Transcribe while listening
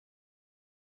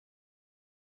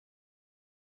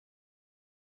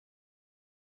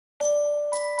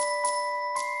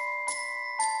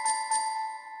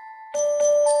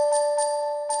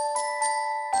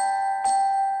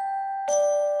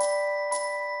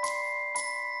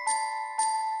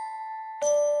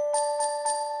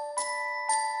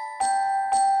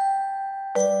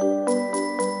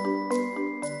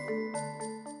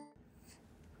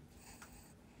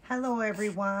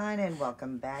everyone, and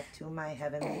welcome back to my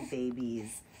heavenly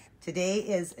babies. Today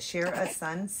is Share a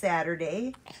Sun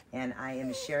Saturday, and I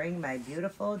am sharing my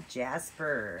beautiful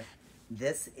Jasper.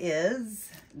 This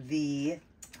is the,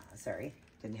 sorry,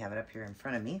 didn't have it up here in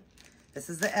front of me. This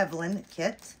is the Evelyn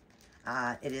kit.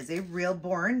 It is a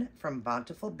Reborn from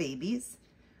Bountiful Babies.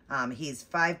 He's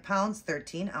 5 pounds,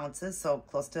 13 ounces, so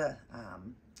close to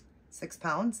 6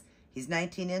 pounds. He's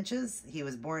 19 inches. He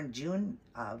was born June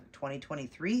of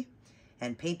 2023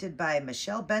 and painted by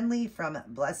Michelle Benley from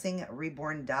Blessing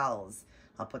Reborn Dolls.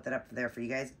 I'll put that up there for you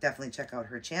guys. Definitely check out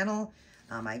her channel.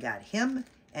 I got him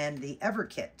and the Ever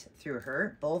kit through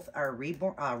her. Both are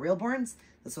Reborns.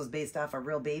 This was based off a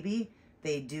real baby.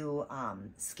 They do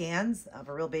scans of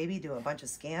a real baby, do a bunch of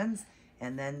scans,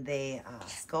 and then they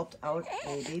sculpt out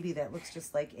a baby that looks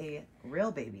just like a real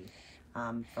baby.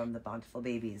 From the Bountiful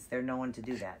Babies. They're known to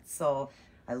do that. So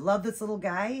I love this little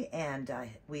guy, and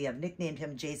we have nicknamed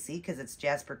him JC because it's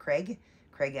Jasper Craig.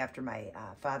 Craig after my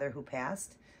father who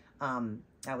passed.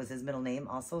 That was his middle name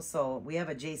also. So we have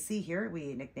a JC here.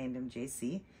 We nicknamed him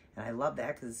JC, and I love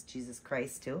that because it's Jesus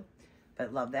Christ too.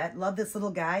 But love that. Love this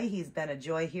little guy. He's been a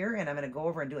joy here, and I'm going to go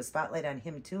over and do a spotlight on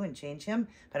him too and change him.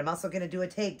 But I'm also going to do a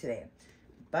tag today.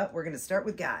 But we're going to start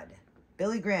with God.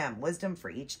 Billy Graham, wisdom for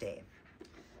each day.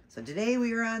 So today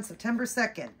we are on September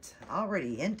 2nd,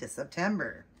 already into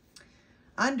September.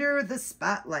 Under the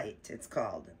Spotlight, it's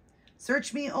called.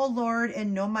 Search me, O Lord,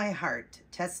 and know my heart.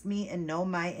 Test me and know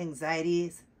my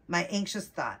anxieties, my anxious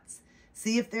thoughts.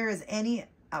 See if there is any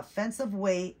offensive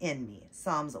way in me.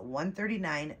 Psalms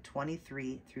 139,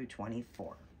 23 through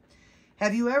 24.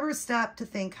 Have you ever stopped to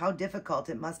think how difficult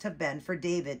it must have been for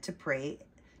David to pray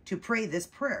this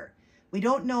prayer? We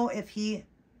don't know if he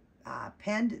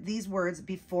penned these words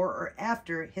before or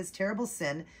after his terrible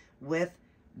sin with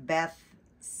Bathsheba,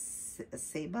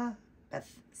 I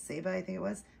think it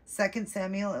was, 2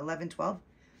 Samuel 11:12.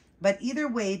 But either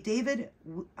way, David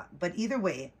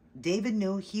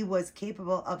knew he was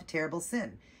capable of terrible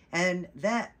sin, and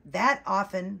that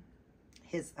often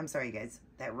I'm sorry, you guys,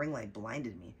 that ring light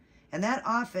blinded me. And that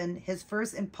often his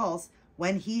first impulse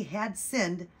when he had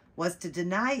sinned was to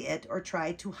deny it or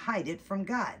try to hide it from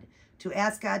God, to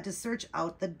ask God to search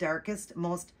out the darkest,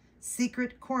 most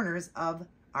secret corners of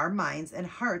our minds and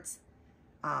hearts.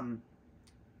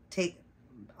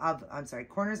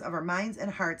 Corners of our minds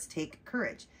and hearts take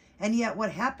courage. And yet,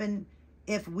 what happened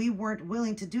if we weren't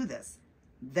willing to do this?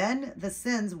 Then the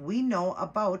sins we know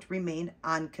about remain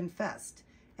unconfessed,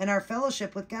 and our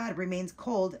fellowship with God remains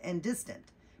cold and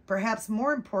distant. Perhaps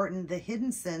more important, the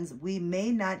hidden sins we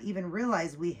may not even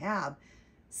realize we have,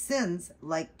 sins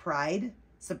like pride,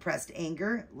 suppressed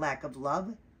anger, lack of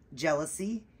love,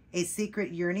 jealousy, a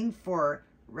secret yearning for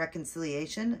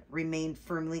reconciliation, remain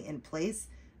firmly in place,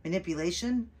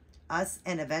 manipulating us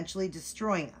and eventually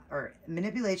destroying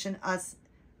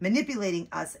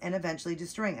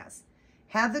us.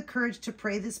 Have the courage to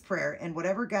pray this prayer, and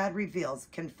whatever God reveals,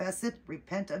 confess it,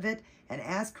 repent of it, and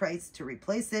ask Christ to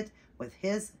replace it with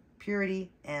his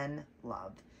purity and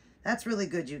love. That's really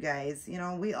good, you guys. You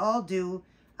know, we all do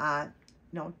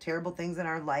terrible things in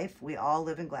our life. We all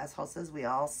live in glass houses. We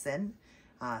all sin.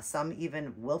 Some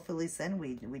even willfully sin.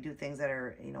 We do things that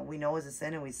are, we know is a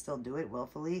sin and we still do it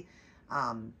willfully.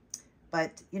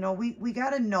 But, we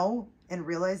got to know and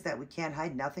realize that we can't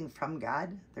hide nothing from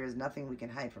God. There's nothing we can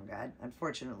hide from God.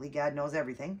 Unfortunately, God knows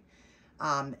everything.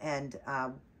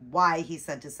 Why he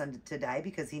sent his son to die,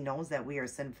 because he knows that we are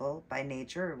sinful by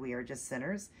nature. We are just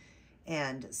sinners.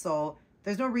 And so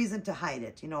there's no reason to hide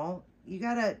it. You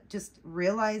got to just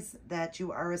realize that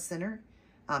you are a sinner.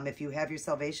 If you have your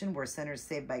salvation, we're sinners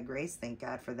saved by grace. Thank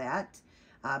God for that.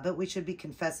 But we should be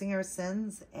confessing our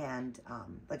sins. And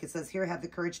like it says here, have the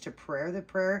courage to pray the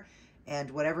prayer. And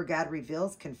whatever God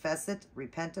reveals, confess it,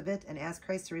 repent of it, and ask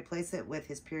Christ to replace it with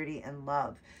his purity and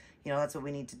love. That's what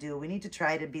we need to do. We need to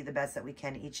try to be the best that we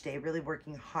can each day, really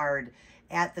working hard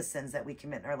at the sins that we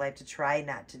commit in our life to try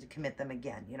not to commit them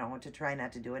again, to try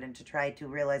not to do it and to try to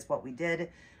realize what we did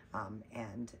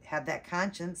and have that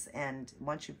conscience. And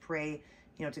once you pray,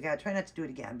 to God, try not to do it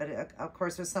again. But of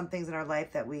course, there's some things in our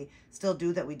life that we still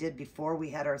do that we did before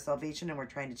we had our salvation, and we're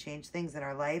trying to change things in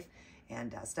our life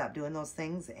and stop doing those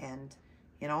things. And,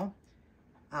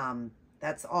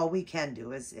 that's all we can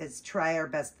do is try our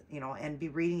best, and be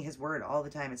reading his word all the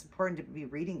time. It's important to be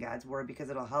reading God's word because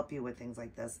it'll help you with things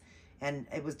like this. And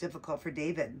it was difficult for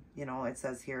David. It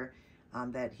says here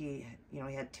that he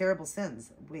had terrible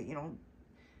sins.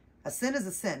 A sin is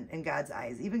a sin in God's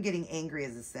eyes. Even getting angry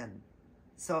is a sin.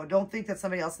 So don't think that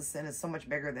somebody else's sin is so much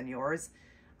bigger than yours.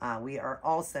 We are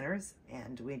all sinners,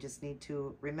 and we just need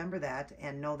to remember that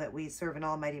and know that we serve an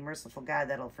almighty, merciful God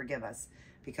that'll forgive us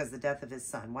because of the death of his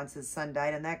son. Once his son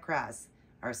died on that cross,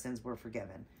 our sins were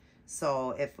forgiven.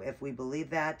 So if we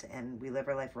believe that and we live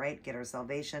our life right, get our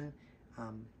salvation,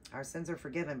 our sins are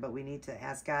forgiven, but we need to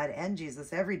ask God and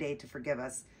Jesus every day to forgive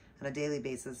us on a daily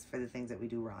basis for the things that we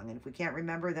do wrong. And if we can't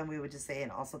remember, then we would just say,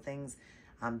 and also things,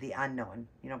 the unknown,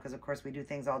 because of course we do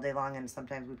things all day long and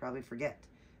sometimes we probably forget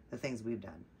the things we've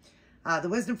done. The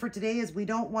wisdom for today is we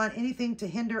don't want anything to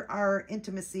hinder our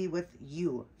intimacy with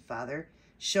you, Father.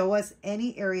 Show us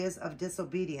any areas of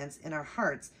disobedience in our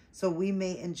hearts so we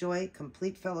may enjoy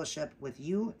complete fellowship with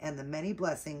you and the many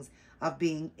blessings of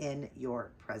being in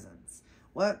your presence.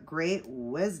 What great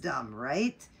wisdom,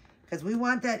 right? Because we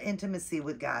want that intimacy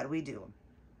with God. We do.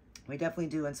 We definitely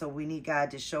do. And so we need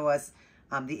God to show us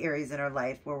the areas in our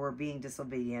life where we're being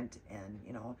disobedient and,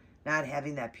 not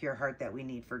having that pure heart that we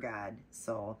need for God.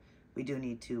 So we do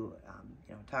need to,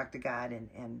 talk to God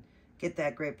and get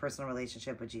that great personal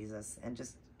relationship with Jesus and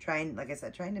just trying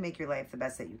to make your life the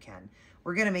best that you can.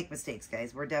 We're going to make mistakes,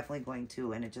 guys. We're definitely going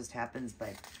to, and it just happens,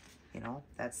 but,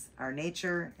 that's our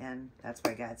nature, and that's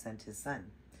why God sent his son.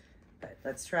 But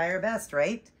let's try our best,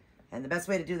 right? And the best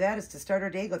way to do that is to start our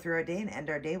day, go through our day, and end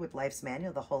our day with Life's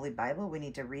Manual, the Holy Bible. We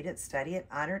need to read it, study it,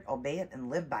 honor it, obey it, and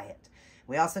live by it.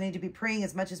 We also need to be praying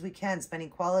as much as we can, spending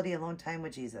quality alone time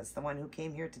with Jesus, the one who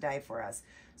came here to die for us,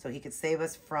 so he could save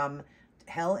us from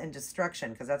hell and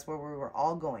destruction, because that's where we were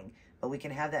all going. But we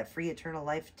can have that free eternal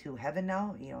life to heaven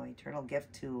now, eternal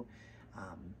gift to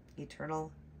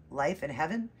eternal life in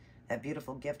heaven, that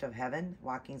beautiful gift of heaven,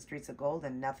 walking streets of gold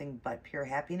and nothing but pure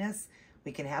happiness.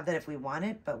 We can have that if we want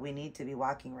it, but we need to be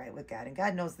walking right with God, and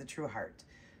God knows the true heart.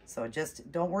 So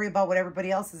just don't worry about what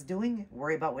everybody else is doing.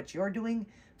 Worry about what you're doing.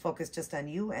 Focus just on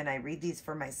you. And I read these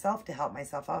for myself to help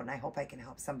myself out, and I hope I can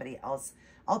help somebody else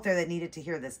out there that needed to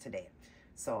hear this today.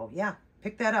 So yeah,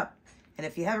 pick that up. And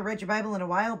if you haven't read your Bible in a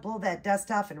while, blow that dust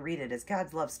off and read it. It's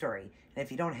God's love story. And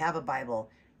if you don't have a Bible,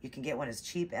 you can get one as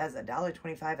cheap as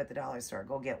 $1.25 at the dollar store.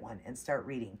 Go get one and start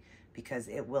reading, because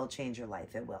it will change your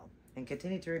life. It will. And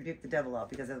continue to rebuke the devil out,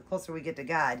 because the closer we get to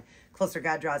God, closer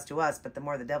God draws to us, but the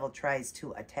more the devil tries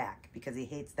to attack, because he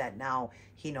hates that now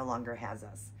he no longer has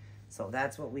us. So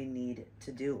that's what we need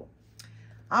to do.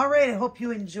 All right, I hope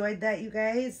you enjoyed that, you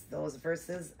guys. Those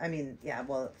verses,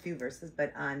 a few verses,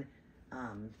 but on,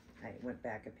 I went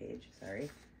back a page, sorry.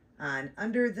 On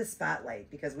Under the Spotlight,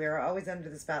 because we are always under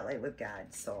the spotlight with God.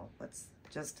 So let's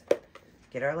just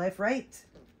get our life right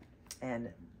and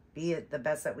be it the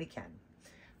best that we can.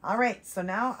 All right, so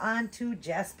now on to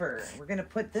Jasper. We're going to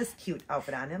put this cute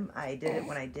outfit on him. I did it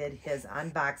when I did his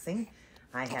unboxing.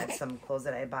 I had some clothes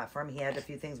that I bought for him. He had a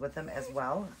few things with him as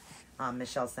well.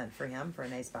 Michelle sent for him for a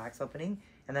nice box opening.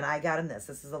 And then I got him this.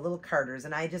 This is a little Carter's,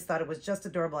 and I just thought it was just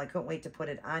adorable. I couldn't wait to put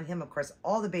it on him. Of course,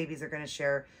 all the babies are going to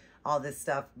share all this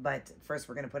stuff, but first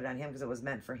we're going to put it on him because it was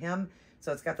meant for him.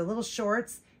 So it's got the little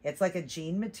shorts. It's like a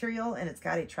jean material, and it's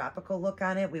got a tropical look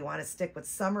on it. We want to stick with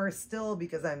summer still,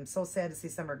 because I'm so sad to see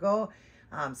summer go.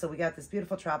 So we got this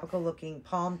beautiful tropical looking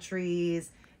palm trees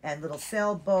and little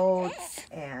sailboats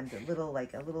and a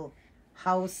little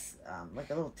house,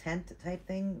 like a little tent type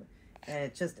thing. And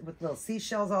it's just with little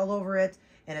seashells all over it.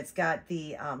 And it's got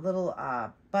the little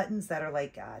buttons that are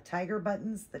like tiger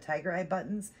buttons, the tiger eye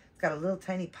buttons. It's got a little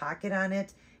tiny pocket on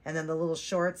it. And then the little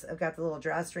shorts have got the little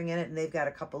drawstring in it. And they've got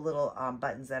a couple little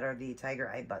buttons that are the tiger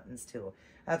eye buttons too.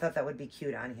 I thought that would be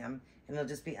cute on him. And it'll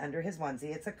just be under his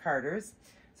onesie. It's a Carter's.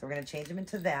 So we're going to change him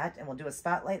into that. And we'll do a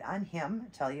spotlight on him,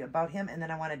 tell you about him. And then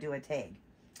I want to do a tag.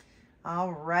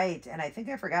 All right. And I think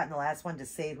I forgot in the last one to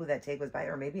say who that tag was by.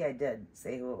 Or maybe I did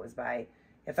say who it was by.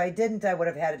 If I didn't, I would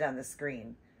have had it on the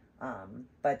screen.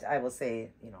 But I will say,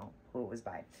 who it was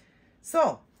by.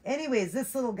 So, anyways,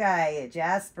 this little guy,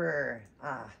 Jasper,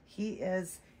 he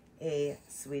is a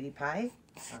sweetie pie.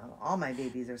 All my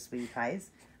babies are sweetie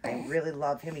pies. I really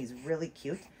love him. He's really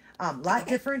cute. A lot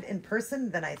different in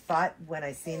person than I thought when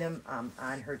I seen him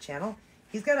on her channel.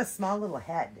 He's got a small little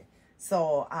head.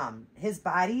 So his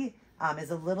body is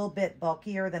a little bit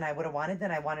bulkier than I would have wanted. Then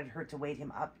I wanted her to weight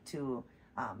him up to,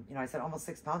 I said almost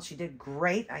 6 pounds. She did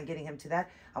great on getting him to that.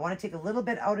 I want to take a little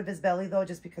bit out of his belly, though,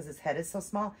 just because his head is so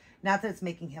small. Not that it's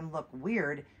making him look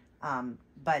weird,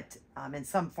 but in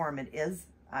some form it is.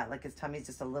 Like his tummy's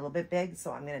just a little bit big.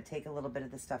 So I'm going to take a little bit of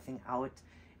the stuffing out.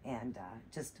 And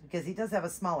just because he does have a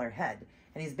smaller head.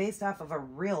 And he's based off of a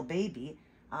real baby.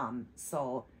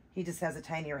 So he just has a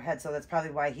tinier head. So that's probably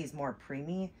why he's more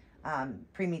preemie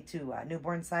to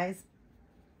newborn size.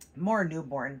 More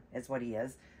newborn is what he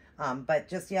is. But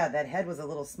just, yeah, that head was a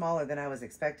little smaller than I was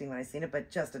expecting when I seen it,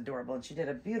 but just adorable. And she did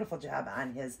a beautiful job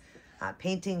on his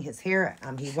painting his hair.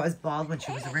 He was bald when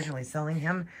she was originally selling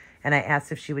him, and I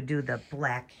asked if she would do the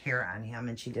black hair on him,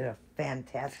 and she did a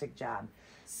fantastic job.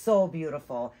 So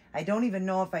beautiful. I don't even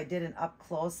know if I did an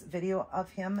up-close video of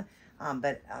him,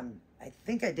 but I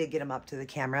think I did get him up to the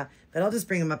camera, but I'll just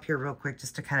bring him up here real quick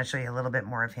just to kind of show you a little bit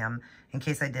more of him in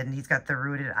case I didn't. He's got the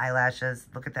rooted eyelashes.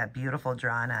 Look at that beautiful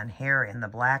drawn on hair in the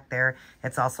black there.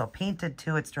 It's also painted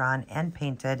too. It's drawn and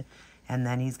painted. And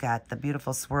then he's got the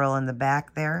beautiful swirl in the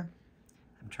back there.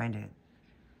 I'm trying to,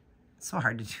 it's so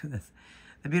hard to do this.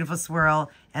 The beautiful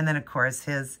swirl. And then of course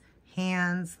his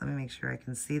hands. Let me make sure I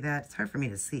can see that. It's hard for me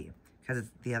to see because it's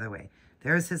the other way.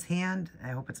 There's his hand. I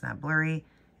hope it's not blurry.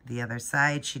 The other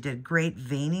side, she did great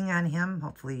veining on him.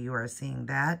 Hopefully you are seeing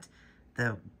that.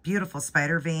 The beautiful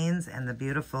spider veins and the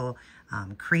beautiful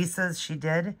creases she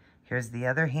did. Here's the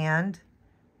other hand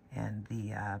and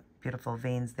the beautiful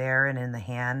veins there and in the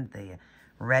hand. The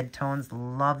red tones,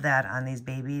 love that on these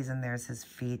babies. And there's his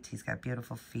feet. He's got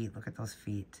beautiful feet. Look at those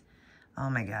feet.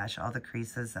 Oh my gosh, all the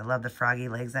creases. I love the froggy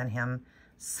legs on him.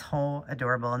 So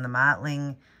adorable. And the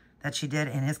mottling that she did.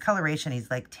 In his coloration, he's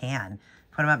like tan.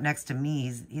 Put him up next to me.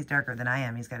 He's darker than I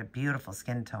am. He's got a beautiful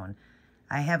skin tone.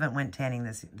 I haven't went tanning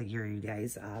the year, you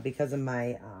guys, because of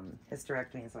my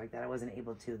hysterectomy and stuff like that. I wasn't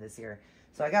able to this year.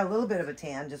 So I got a little bit of a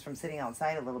tan just from sitting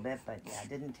outside a little bit, but yeah, I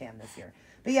didn't tan this year.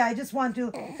 But yeah, I just want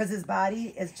to, because his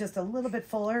body is just a little bit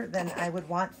fuller than I would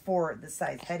want for the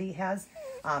size head he has.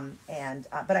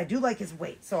 But I do like his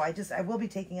weight. So I will be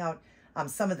taking out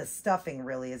some of the stuffing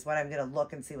really is what I'm going to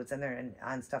look and see what's in there and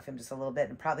unstuff him just a little bit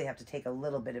and probably have to take a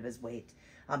little bit of his weight.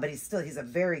 But he's a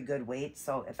very good weight.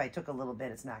 So if I took a little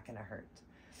bit, it's not going to hurt.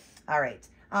 All right.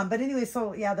 But anyway,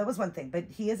 so yeah, that was one thing, but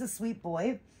he is a sweet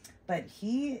boy, but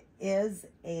he is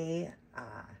a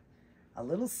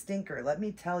little stinker. Let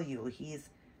me tell you, he's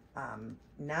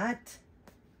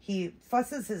he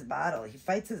fusses his bottle. He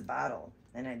fights his bottle.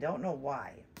 And I don't know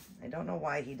why. I don't know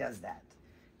why he does that.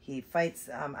 He fights,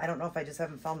 I don't know if I just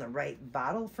haven't found the right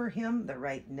bottle for him, the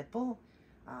right nipple,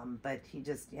 but he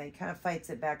kind of fights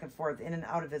it back and forth in and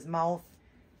out of his mouth,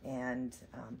 and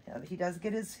he does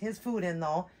get his food in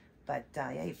though, but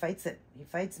yeah, he fights it. He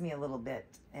fights me a little bit,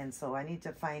 and so I need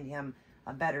to find him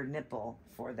a better nipple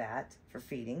for that, for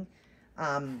feeding.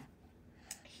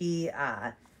 He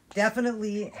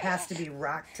definitely has to be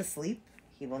rocked to sleep.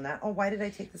 He will not, oh, why did I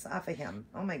take this off of him?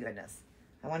 Oh my goodness.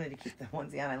 I wanted to keep the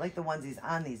onesie on. I like the onesies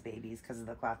on these babies because of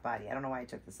the cloth body. I don't know why I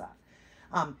took this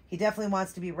off. He definitely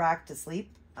wants to be rocked to sleep.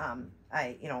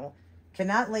 I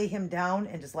cannot lay him down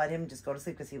and just let him just go to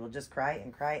sleep because he will just cry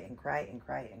and cry and cry and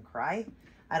cry and cry.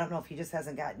 I don't know if he just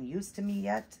hasn't gotten used to me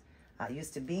yet,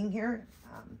 used to being here.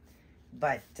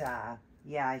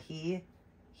 Yeah, he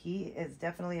is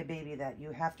definitely a baby that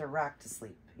you have to rock to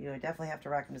sleep. You definitely have to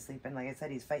rock him to sleep. And like I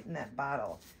said, he's fighting that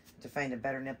bottle to find a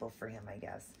better nipple for him, I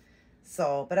guess.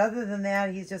 So, but other than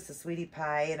that, he's just a sweetie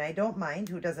pie, and I don't mind.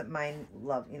 Who doesn't mind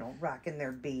rocking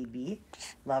their baby?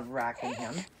 Love rocking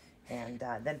him, and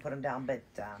then put him down. But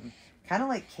kind of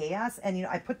like Chaos, and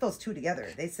I put those two together.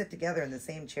 They sit together in the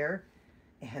same chair,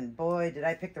 and boy, did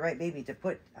I pick the right baby to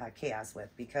put Chaos with,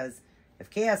 because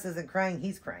if Chaos isn't crying,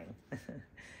 he's crying.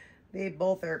 They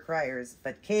both are criers,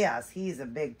 but Chaos, he's a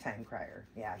big time crier.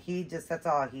 Yeah, that's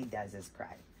all he does is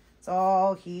cry. That's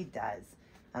all he does.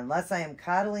 Unless I am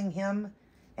coddling him,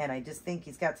 and I just think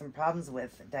he's got some problems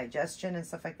with digestion and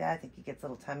stuff like that. I think he gets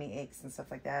little tummy aches and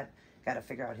stuff like that. Got to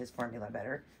figure out his formula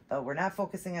better. But we're not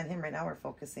focusing on him right now. We're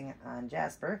focusing on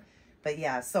Jasper. But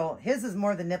yeah, so his is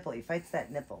more the nipple. He fights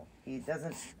that nipple. He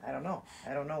doesn't, I don't know.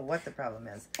 I don't know what the problem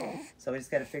is. So we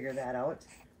just got to figure that out.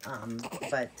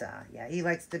 Yeah, he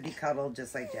likes to be cuddled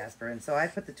just like Jasper. And so I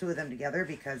put the two of them together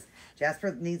because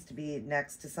Jasper needs to be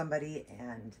next to somebody,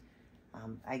 and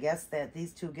I guess that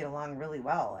these two get along really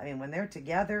well. I mean, when they're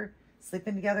together,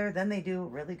 sleeping together, then they do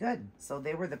really good. So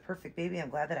they were the perfect baby. I'm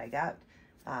glad that I got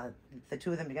the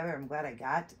two of them together. I'm glad I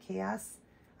got Chaos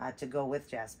to go with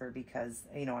Jasper because,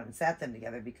 and sat them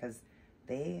together because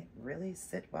they really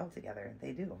sit well together.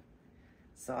 They do.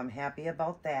 So I'm happy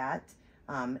about that.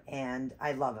 And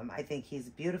I love him. I think he's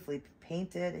beautifully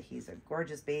painted. He's a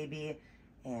gorgeous baby,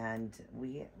 and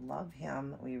we love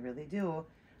him. We really do.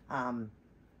 I'm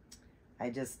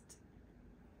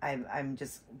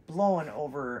just blown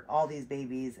over all these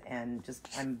babies, and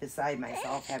I'm beside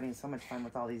myself having so much fun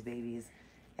with all these babies,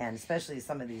 and especially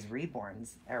some of these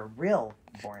reborns, or real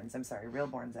borns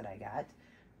that I got.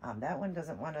 That one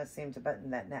doesn't want to seem to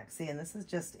button that neck. See, and this is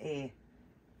just a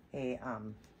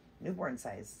newborn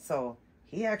size. So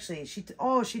he actually, she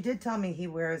did tell me he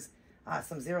wears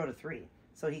some 0 to 3.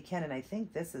 So he can, and I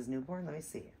think this is newborn. Let me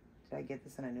see. Did I get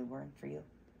this in a newborn for you?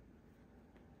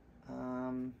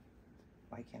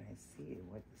 Why can't I see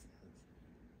what this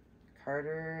is?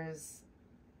 Carter's.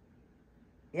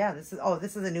 Yeah, this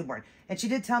is a newborn. And she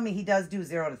did tell me he does do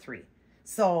 0 to 3.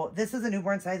 So this is a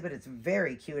newborn size, but it's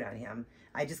very cute on him.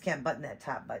 I just can't button that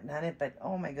top button on it, but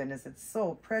oh my goodness, it's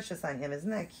so precious on him. Isn't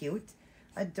that cute?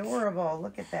 Adorable.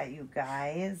 Look at that, you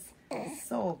guys.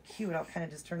 So cute. I'll kind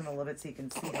of just turn him a little bit so you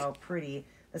can see how pretty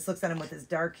this looks on him with his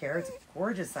dark hair. It's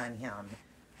gorgeous on him.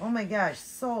 Oh my gosh,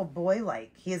 so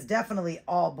boy-like. He is definitely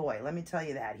all boy. Let me tell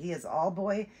you that. He is all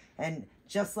boy, and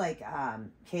just like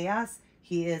Chaos,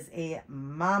 he is a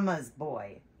mama's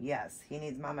boy. Yes, he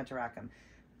needs mama to rock him.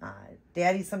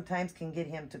 Daddy sometimes can get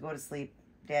him to go to sleep.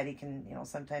 Daddy can, you know,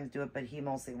 sometimes do it, but he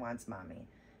mostly wants mommy.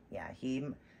 Yeah,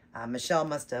 Michelle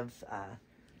must have,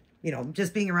 you know,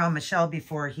 just being around Michelle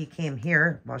before he came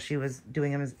here while she was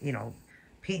doing him, you know,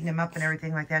 painting him up and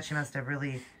everything like that. She must have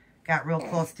really got real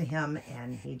close to him,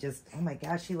 and he just, oh my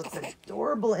gosh, he looks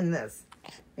adorable in this.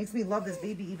 Makes me love this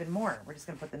baby even more. We're just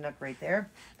going to put the nook right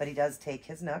there, but he does take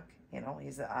his nook. You know,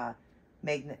 he's a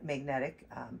magnetic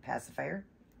pacifier.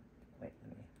 Wait,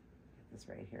 let me get this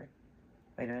right here.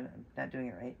 Wait a minute, I'm not doing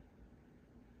it right.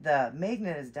 The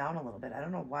magnet is down a little bit. I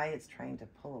don't know why it's trying to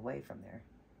pull away from there.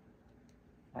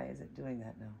 Why is it doing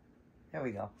that now? There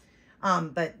we go.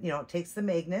 But, you know, it takes the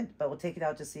magnet, but we'll take it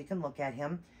out just so you can look at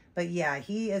him. But yeah,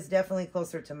 he is definitely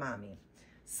closer to mommy.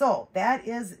 So that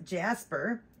is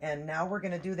Jasper. And now we're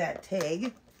going to do that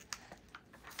tag.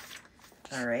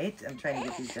 All right. I'm trying to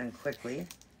get these done quickly.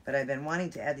 But I've been wanting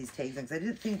to add these tags in because I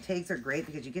did think tags are great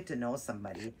because you get to know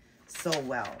somebody so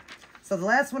well. So the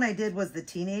last one I did was the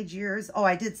teenage years. Oh,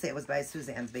 I did say it was by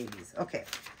Suzanne's Babies. Okay.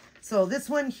 So this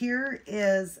one here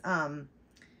is,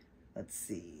 let's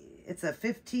see. It's a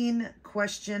 15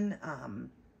 question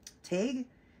tag.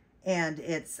 And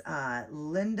it's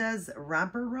Linda's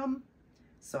Romper Room.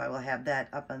 So I will have that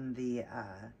up on the,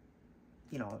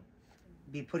 you know,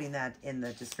 be putting that in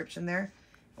the description there.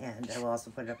 And I will also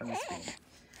put it up on the screen.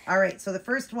 All right, so the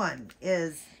first one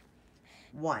is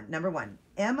number one.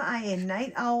 Am I a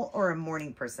night owl or a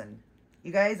morning person?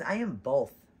 You guys, I am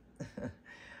both.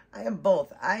 I am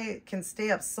both. I can stay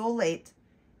up so late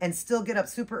and still get up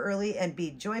super early and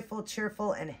be joyful,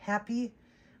 cheerful, and happy.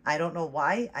 I don't know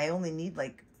why. I only need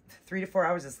like 3 to 4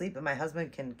 hours of sleep, and my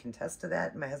husband can contest to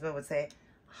that. My husband would say,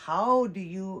 how do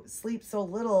you sleep so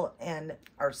little and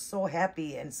are so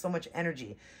happy and so much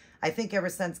energy? I think ever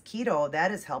since keto,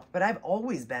 that has helped, but I've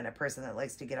always been a person that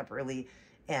likes to get up early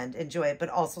and enjoy it, but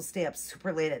also stay up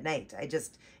super late at night.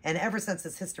 And ever since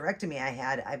this hysterectomy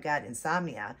I've got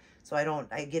insomnia, so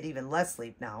I get even less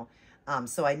sleep now.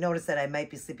 So I noticed that I might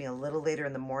be sleeping a little later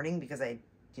in the morning because I've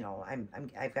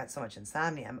got so much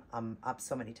insomnia. I'm up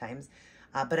so many times.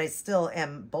 But I still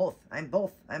am both. I'm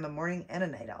both. I'm a morning and a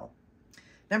night owl.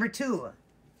 Number 2,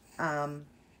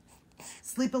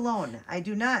 sleep alone. I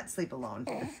do not sleep alone.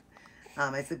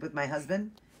 I sleep with my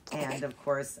husband. And, of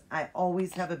course, I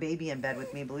always have a baby in bed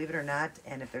with me, believe it or not.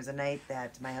 And if there's a night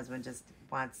that my husband just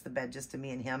wants the bed just to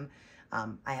me and him,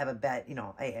 I have a bed, you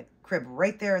know, a crib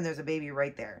right there, and there's a baby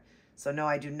right there. So, no,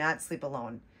 I do not sleep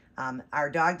alone. Our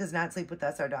dog does not sleep with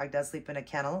us. Our dog does sleep in a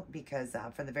kennel because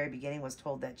from the very beginning was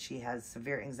told that she has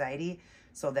severe anxiety,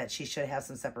 so that she should have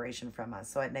some separation from us.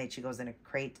 So at night she goes in a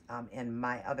crate in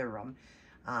my other room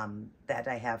that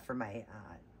I have for my,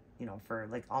 you know, for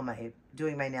like all my,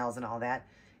 doing my nails and all that,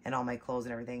 and all my clothes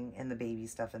and everything, and the baby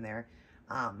stuff in there,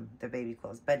 the baby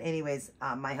clothes. But anyways,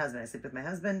 my husband, I sleep with my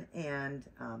husband and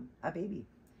a baby.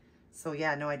 So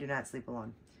yeah, no, I do not sleep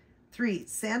alone. 3,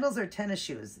 sandals or tennis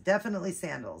shoes? Definitely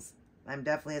sandals. I'm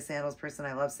definitely a sandals person.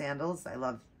 I love sandals. I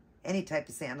love any type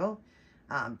of sandal.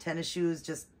 Tennis shoes,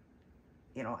 just,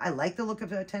 you know, I like the look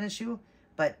of a tennis shoe,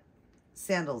 but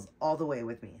sandals all the way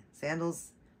with me.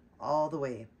 Sandals all the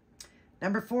way.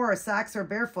 Number 4, socks or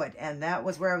barefoot? And that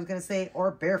was where I was going to say,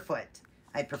 or barefoot.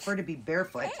 I'd prefer to be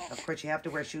barefoot. Of course, you have to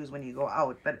wear shoes when you go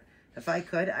out, but if I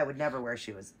could, I would never wear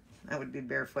shoes. I would be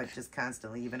barefoot just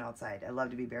constantly, even outside. I love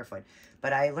to be barefoot.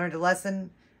 But I learned a lesson,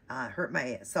 hurt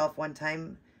myself one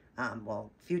time,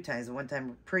 well, a few times. One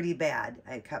time pretty bad.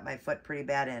 I cut my foot pretty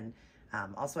bad, and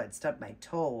also I'd stubbed my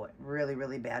toe really,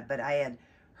 really bad. But I had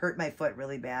hurt my foot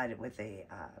really bad with a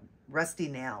rusty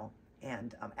nail.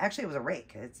 And actually, it was a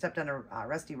rake. I stepped on a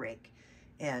rusty rake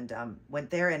and went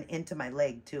there and into my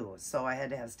leg, too. So I had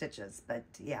to have stitches. But,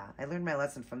 yeah, I learned my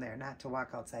lesson from there, not to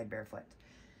walk outside barefoot.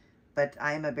 But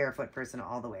I am a barefoot person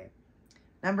all the way.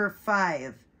 Number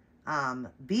 5,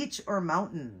 beach or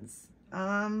mountains?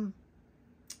 I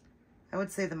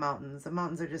would say the mountains. The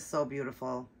mountains are just so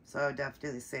beautiful. So I would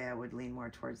definitely say I would lean more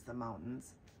towards the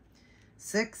mountains.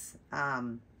 6,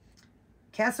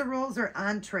 casseroles or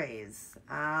entrees.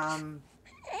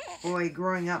 Boy,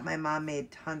 growing up, my mom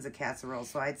made tons of casseroles,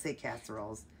 so I'd say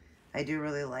casseroles. I do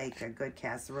really like a good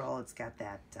casserole. It's got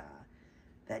that,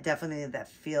 that definitely that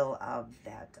feel of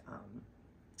that,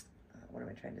 what am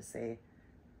I trying to say?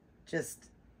 Just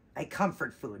a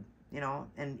comfort food, you know,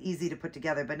 and easy to put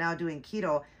together. But now doing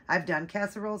keto, I've done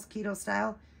casseroles keto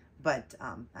style, but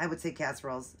I would say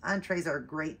casseroles. Entrees are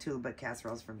great too, but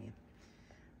casseroles for me.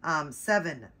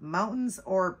 7, mountains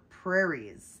or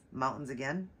prairies. Mountains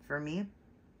again for me.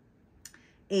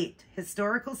 8,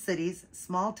 historical cities,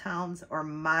 small towns, or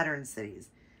modern cities.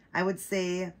 I would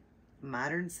say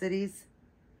modern cities.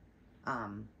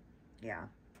 Yeah.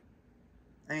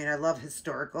 I mean, I love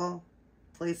historical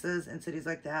places and cities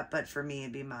like that, but for me,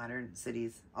 it'd be modern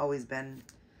cities. Always been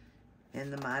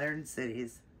in the modern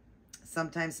cities.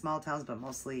 Sometimes small towns, but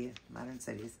mostly modern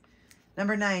cities.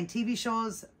 Number 9, TV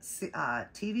shows,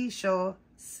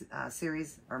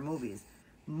 series, or movies.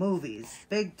 Movies.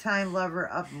 Big time lover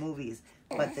of movies.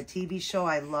 But the TV show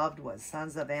I loved was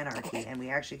Sons of Anarchy, and we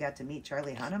actually got to meet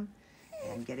Charlie Hunnam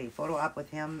and get a photo op with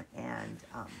him, and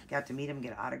got to meet him,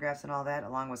 get autographs and all that,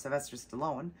 along with Sylvester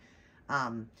Stallone.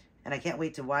 And I can't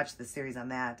wait to watch the series on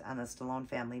that, on the Stallone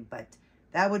family. But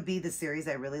that would be the series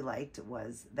I really liked,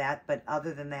 was that. But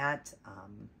other than that,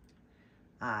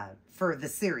 for the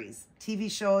series,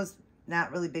 TV shows,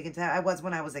 not really big into that. I was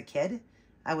when I was a kid.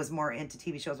 I was more into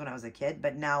TV shows when I was a kid,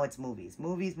 but now it's movies.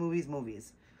 Movies, movies,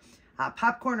 movies.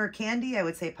 Popcorn or candy, I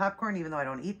would say popcorn, even though I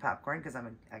don't eat popcorn because I'm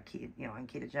on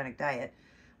ketogenic diet.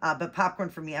 But popcorn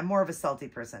for me, I'm more of a salty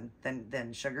person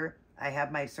than sugar. I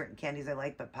have my certain candies I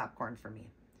like, but popcorn for me.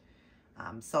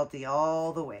 Salty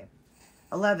all the way.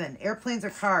 11, airplanes or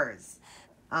cars.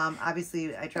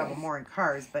 Obviously, I travel more in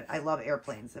cars, but I love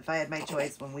airplanes. If I had my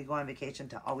choice when we go on vacation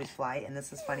to always fly, and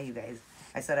this is funny, you guys,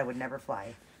 I said I would never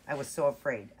fly. I was so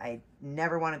afraid. I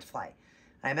never wanted to fly.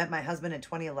 I met my husband in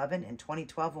 2011. In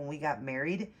 2012, when we got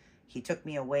married, he took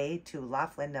me away to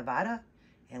Laughlin, Nevada,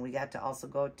 and we got to also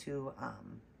go to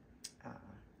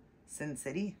Sin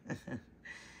City.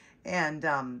 And,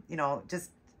 you know, just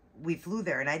we flew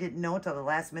there, and I didn't know until the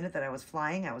last minute that I was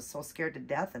flying. I was so scared to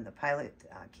death, and the pilot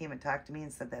came and talked to me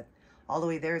and said that all the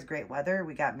way there is great weather.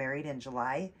 We got married in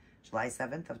July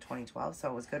 7th of 2012,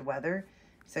 so it was good weather.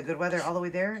 He said good weather all the way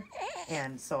there,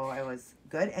 and so I was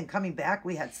good. And coming back,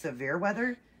 we had severe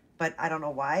weather, but I don't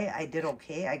know why. I did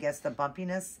okay. I guess the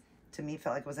bumpiness to me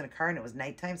felt like I was in a car, and it was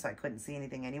nighttime, so I couldn't see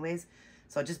anything anyways.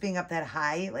 So just being up that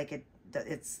high, like it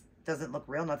doesn't look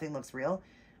real. Nothing looks real.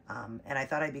 And I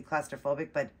thought I'd be claustrophobic,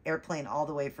 but airplane all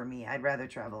the way for me. I'd rather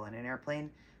travel in an airplane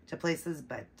to places,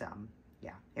 but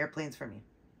yeah, airplanes for me.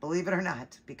 Believe it or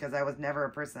not, because I was never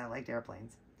a person that liked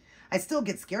airplanes. I still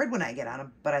get scared when I get on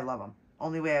them, but I love them.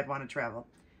 Only way I'd want to travel.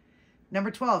 Number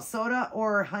 12, soda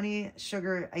or honey,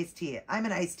 sugar, iced tea. I'm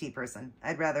an iced tea person.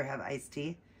 I'd rather have iced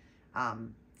tea.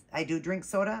 I do drink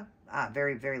soda,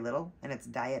 very, very little, and it's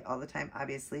diet all the time,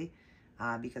 obviously,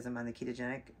 because I'm on the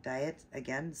ketogenic diet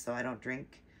again, so I don't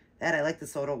drink that. I like the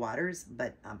soda waters,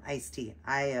 but iced tea.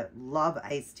 I love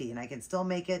iced tea, and I can still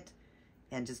make it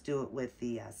and just do it with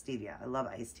the stevia. I love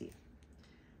iced tea.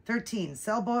 13,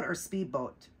 sailboat or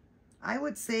speedboat. I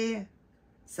would say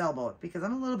sailboat because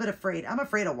I'm a little bit afraid. I'm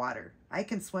afraid of water. I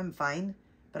can swim fine,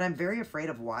 but I'm very afraid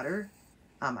of water.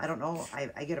 I don't know.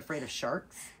 I get afraid of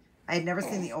sharks. I had never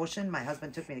seen the ocean. My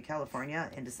husband took me to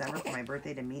California in December for my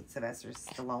birthday to meet Sylvester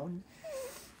Stallone.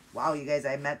 Wow, you guys,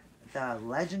 I met the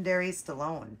legendary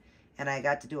Stallone. And I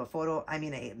got to do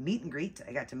a meet and greet.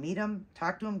 I got to meet him,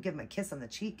 talk to him, give him a kiss on the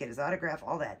cheek, get his autograph,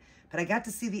 all that. But I got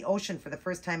to see the ocean for the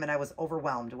first time, and I was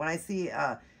overwhelmed. When I see,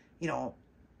 you know,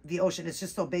 the ocean is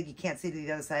just so big you can't see to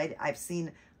the other side. I've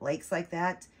seen lakes like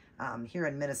that here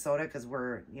in Minnesota because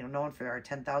we're, you know, known for our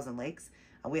 10,000 lakes.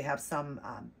 We have some,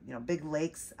 you know, big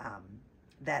lakes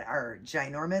that are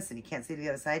ginormous and you can't see to the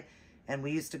other side. And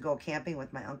we used to go camping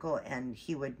with my uncle, and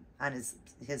he would, on his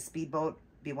speedboat,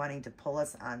 be wanting to pull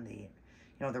us on the, you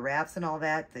know, the rafts and all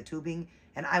that, the tubing,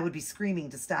 and I would be screaming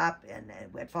to stop, and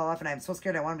I'd fall off, and I'm so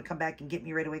scared I want him to come back and get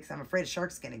me right away because I'm afraid a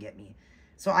shark's going to get me.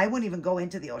 So I wouldn't even go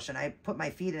into the ocean. I put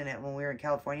my feet in it when we were in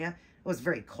California. It was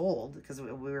very cold because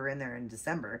we were in there in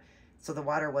December, so the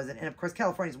water wasn't, and of course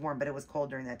California's warm, but it was cold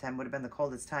during that time. It would have been the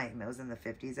coldest time. It was in the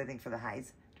 50s, I think, for the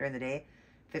highs during the day,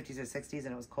 50s or 60s,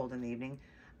 and it was cold in the evening.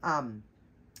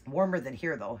 Warmer than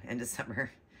here, though, in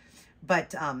December.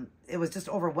 But it was just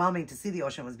overwhelming to see the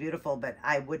ocean. It was beautiful, but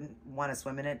I wouldn't want to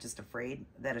swim in it, just afraid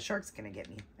that a shark's going to get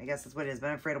me. I guess that's what it is, but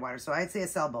I'm afraid of water. So I'd say a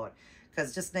sailboat because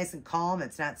it's just nice and calm.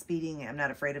 It's not speeding. I'm not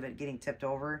afraid of it getting tipped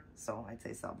over. So I'd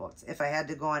say sailboats. If I had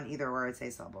to go on either or, I'd say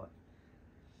sailboat.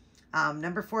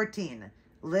 Number 14,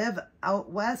 live out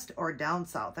west or down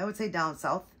south. I would say down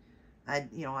south. I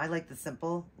like the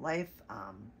simple life.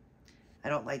 I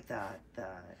don't like the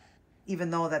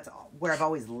even though that's where I've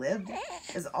always lived,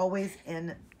 is always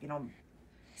in,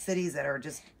 cities that are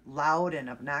just loud and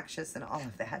obnoxious and all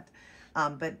of that.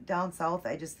 But down south,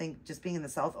 I just think just being in the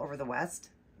south over the west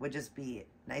would just be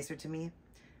nicer to me.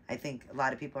 I think a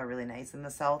lot of people are really nice in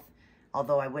the south,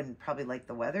 although I wouldn't probably like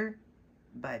the weather.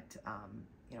 But,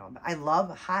 I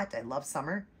love hot. I love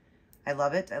summer. I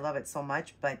love it. I love it so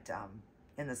much. But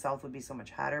in the south would be so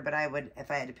much hotter. But I would,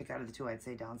 if I had to pick out of the two, I'd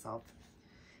say down south.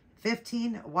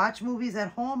 15, watch movies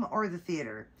at home or the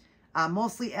theater.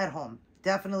 Mostly at home.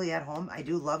 Definitely at home. I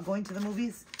do love going to the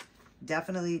movies.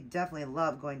 Definitely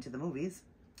love going to the movies.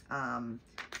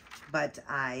 But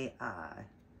I,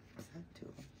 was that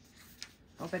two?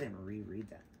 I hope I didn't reread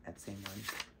that same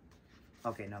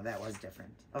one. Okay, no, that was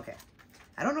different. Okay.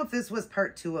 I don't know if this was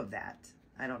part 2 of that.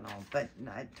 I don't know, but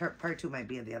no, part 2 might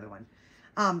be of the other one.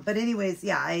 But anyways,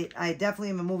 yeah, I definitely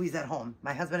am a movies at home.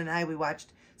 My husband and I, we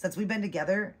watched, since we've been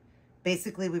together,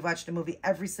 basically we've watched a movie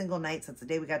every single night since the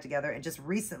day we got together, and just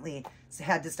recently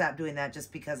had to stop doing that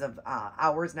just because of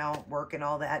hours now, work and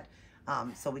all that.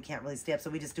 So we can't really stay up. So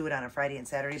we just do it on a Friday and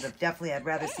Saturday. But definitely, I'd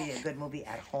rather see a good movie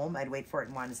at home. I'd wait for it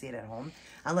and want to see it at home,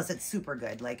 unless it's super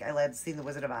good. Like I love seeing The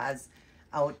Wizard of Oz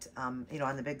out, on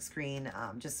the big screen.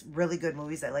 Just really good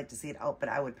movies. I like to see it out, but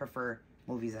I would prefer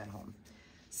movies at home.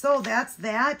 So that's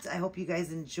that. I hope you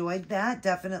guys enjoyed that.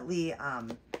 Definitely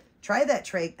try that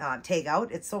tag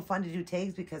out. It's so fun to do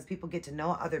tags because people get to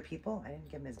know other people. I didn't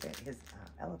give him his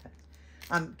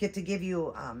elephant. Get to give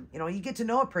you, you get to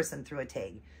know a person through a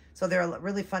tag. So they're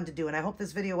really fun to do. And I hope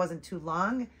this video wasn't too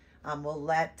long. We'll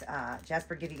let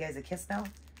Jasper give you guys a kiss now.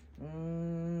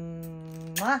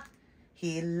 Mwah.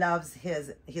 He loves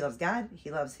God. He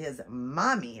loves his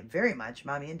mommy very much,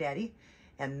 mommy and daddy.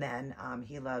 And then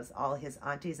he loves all his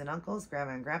aunties and uncles,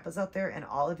 grandma and grandpas out there, and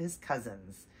all of his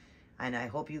cousins. And I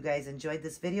hope you guys enjoyed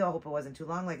this video. I hope it wasn't too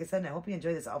long, like I said, and I hope you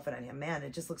enjoyed this outfit on him. Man,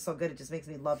 it just looks so good. It just makes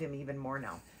me love him even more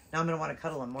now. Now I'm going to want to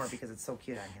cuddle him more because it's so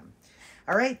cute on him.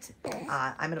 All right,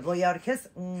 I'm going to blow you out a kiss.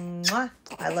 Mwah.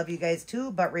 I love you guys too,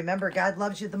 but remember, God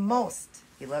loves you the most.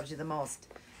 He loves you the most.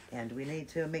 And we need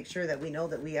to make sure that we know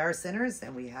that we are sinners,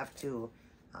 and we have to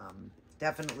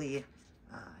definitely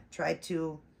try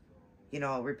to,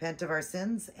 repent of our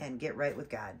sins and get right with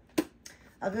God.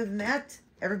 Other than that,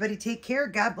 everybody take care.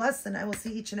 God bless, and I will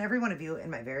see each and every one of you in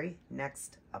my very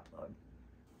next upload.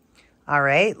 All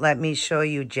right, let me show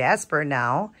you Jasper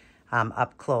now.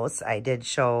 Up close. I did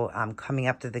show coming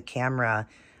up to the camera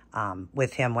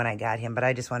with him when I got him, but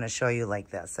I just want to show you like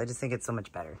this. I just think it's so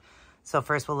much better. So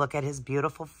first we'll look at his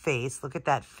beautiful face. Look at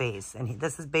that face. And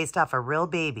this is based off a real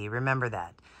baby. Remember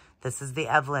that. This is the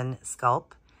Evelyn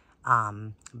sculpt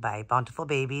by Bountiful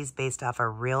Babies, based off a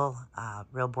real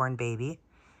born baby.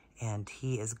 And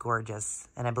he is gorgeous.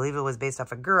 And I believe it was based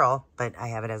off a girl, but I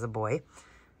have it as a boy.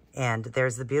 And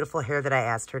there's the beautiful hair that I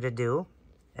asked her to do.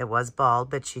 It was bald,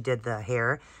 but she did the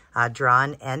hair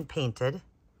drawn and painted.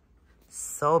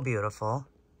 So beautiful.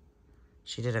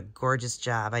 She did a gorgeous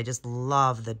job. I just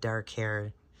love the dark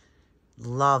hair.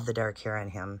 Love the dark hair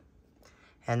on him.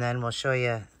 And then we'll show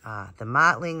you the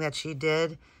mottling that she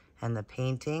did and the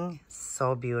painting.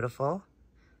 So beautiful.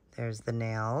 There's the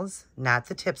nails. Not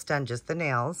the tips done, just the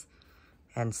nails.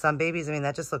 And some babies, I mean,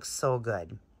 that just looks so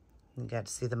good. You got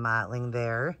to see the mottling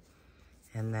there.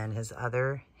 And then his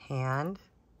other hand.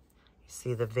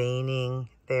 See the veining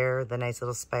there, the nice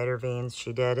little spider veins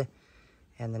she did,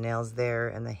 and the nails there,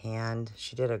 and the hand.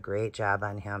 She did a great job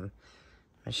on him.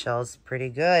 Michelle's pretty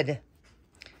good.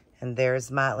 And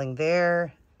there's mottling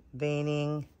there,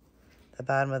 veining, the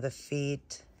bottom of the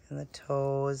feet and the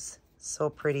toes. So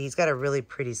pretty. He's got a really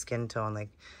pretty skin tone, like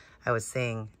I was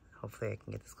saying. Hopefully I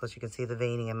can get this close. You can see the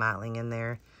veining and mottling in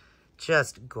there.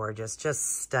 Just gorgeous,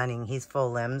 just stunning. He's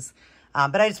full limbs.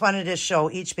 But I just wanted to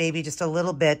show each baby just a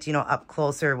little bit, up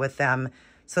closer with them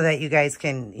so that you guys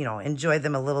can, enjoy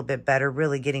them a little bit better,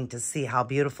 really getting to see how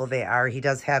beautiful they are. He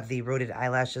does have the rooted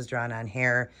eyelashes drawn on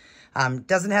hair.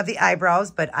 Doesn't have the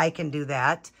eyebrows, but I can do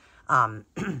that.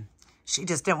 She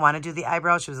just didn't want to do the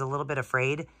eyebrows. She was a little bit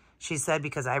afraid, she said,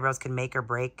 because eyebrows can make or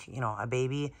break, a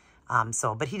baby.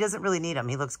 But he doesn't really need them.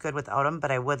 He looks good without them, but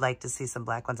I would like to see some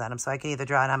black ones on him. So I can either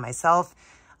draw it on myself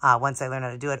once I learn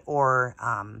how to do it, or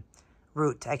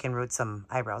I can root some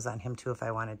eyebrows on him too if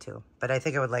I wanted to. But I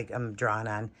think I would like them drawn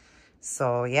on.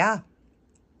 So yeah,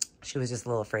 she was just a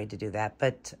little afraid to do that.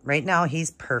 But right now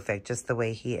he's perfect just the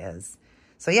way he is.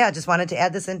 So yeah, just wanted to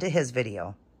add this into his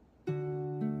video.